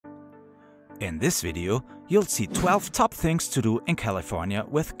In this video, you'll see 12 top things to do in California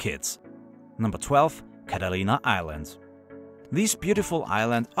with kids. Number 12. Catalina Island. This beautiful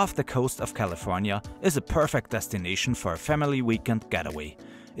island off the coast of California is a perfect destination for a family weekend getaway.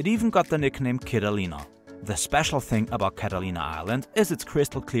 It even got the nickname Kidalina. The special thing about Catalina Island is its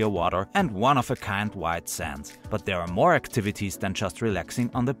crystal clear water and one-of-a-kind white sand. But there are more activities than just relaxing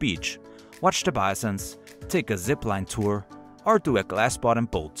on the beach. Watch the bisons, take a zipline tour, or do a glass-bottom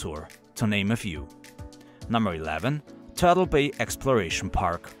boat tour, to name a few. Number 11. Turtle Bay Exploration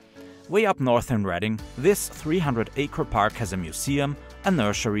Park. Way up north in Redding, this 300-acre park has a museum, a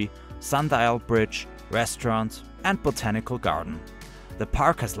nursery, sundial bridge, restaurant, and botanical garden. The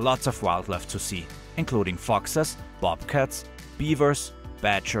park has lots of wildlife to see, including foxes, bobcats, beavers,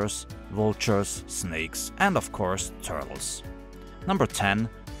 badgers, vultures, snakes, and of course turtles. Number 10.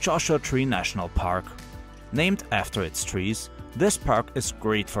 Joshua Tree National Park. Named after its trees, this park is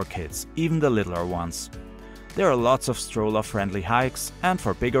great for kids, even the littler ones. There are lots of stroller-friendly hikes, and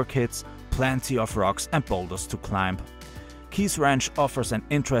for bigger kids, plenty of rocks and boulders to climb. Keys Ranch offers an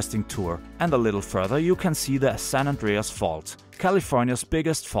interesting tour, and a little further you can see the San Andreas Fault, California's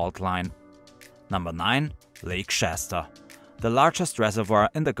biggest fault line. Number 9. Lake Shasta. The largest reservoir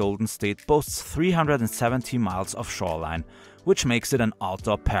in the Golden State boasts 370 miles of shoreline, which makes it an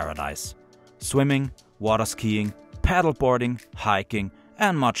outdoor paradise. Swimming, water skiing, paddleboarding, hiking,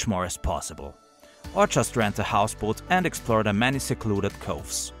 and much more is possible. Or just rent a houseboat and explore the many secluded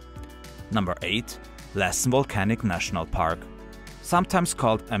coves. Number 8. Lassen Volcanic National Park. Sometimes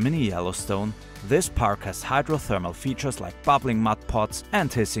called a mini Yellowstone, this park has hydrothermal features like bubbling mud pots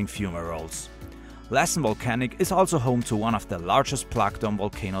and hissing fumaroles. Lassen Volcanic is also home to one of the largest plug dome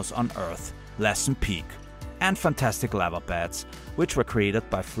volcanoes on Earth, Lassen Peak, and fantastic lava beds, which were created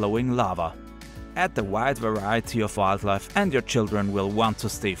by flowing lava. Add the wide variety of wildlife and your children will want to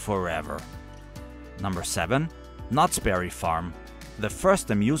stay forever. Number 7. Knott's Berry Farm. The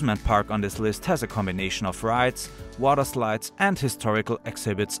first amusement park on this list has a combination of rides, water slides, and historical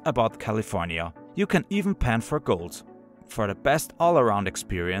exhibits about California. You can even pan for gold. For the best all-around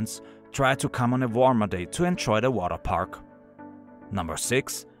experience, try to come on a warmer day to enjoy the water park. Number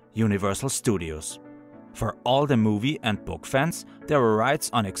 6. Universal Studios. For all the movie and book fans, there are rides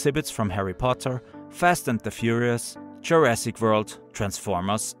on exhibits from Harry Potter, Fast and the Furious, Jurassic World,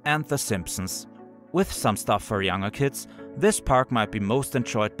 Transformers, and The Simpsons. With some stuff for younger kids, this park might be most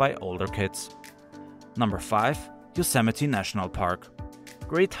enjoyed by older kids. Number 5. Yosemite National Park.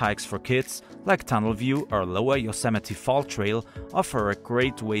 Great hikes for kids, like Tunnel View or Lower Yosemite Fall Trail, offer a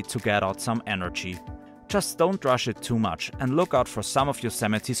great way to get out some energy. Just don't rush it too much and look out for some of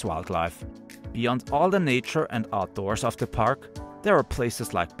Yosemite's wildlife. Beyond all the nature and outdoors of the park, there are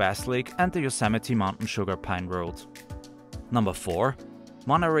places like Bass Lake and the Yosemite Mountain Sugar Pine Road. Number 4.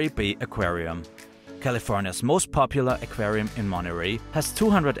 Monterey Bay Aquarium. California's most popular aquarium in Monterey has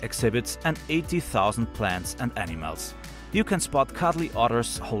 200 exhibits and 80,000 plants and animals. You can spot cuddly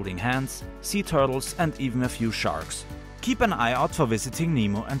otters holding hands, sea turtles, and even a few sharks. Keep an eye out for visiting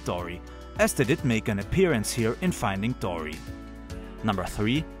Nemo and Dory, as they did make an appearance here in Finding Dory. Number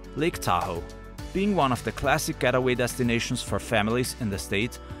 3. Lake Tahoe. Being one of the classic getaway destinations for families in the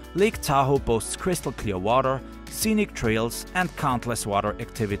state, Lake Tahoe boasts crystal clear water, scenic trails, and countless water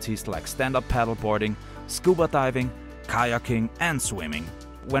activities like stand-up paddleboarding, scuba diving, kayaking, and swimming.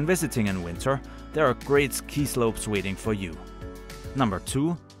 When visiting in winter, there are great ski slopes waiting for you. Number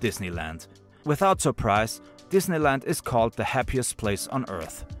 2. Disneyland. Without surprise, Disneyland is called the happiest place on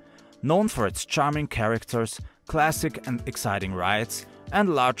Earth. Known for its charming characters, classic and exciting rides,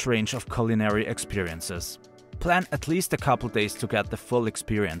 and large range of culinary experiences. Plan at least a couple days to get the full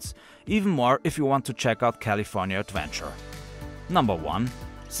experience, even more if you want to check out California Adventure. Number 1.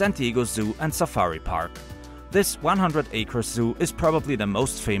 San Diego Zoo and Safari Park. This 100-acre zoo is probably the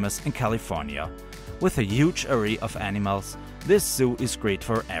most famous in California. With a huge array of animals, this zoo is great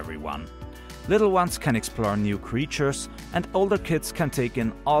for everyone. Little ones can explore new creatures, and older kids can take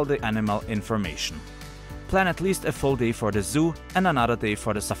in all the animal information. Plan at least a full day for the zoo and another day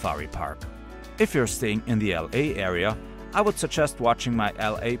for the safari park. If you're staying in the LA area, I would suggest watching my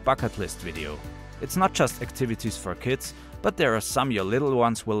LA bucket list video. It's not just activities for kids, but there are some your little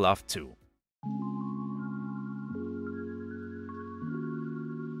ones will love too.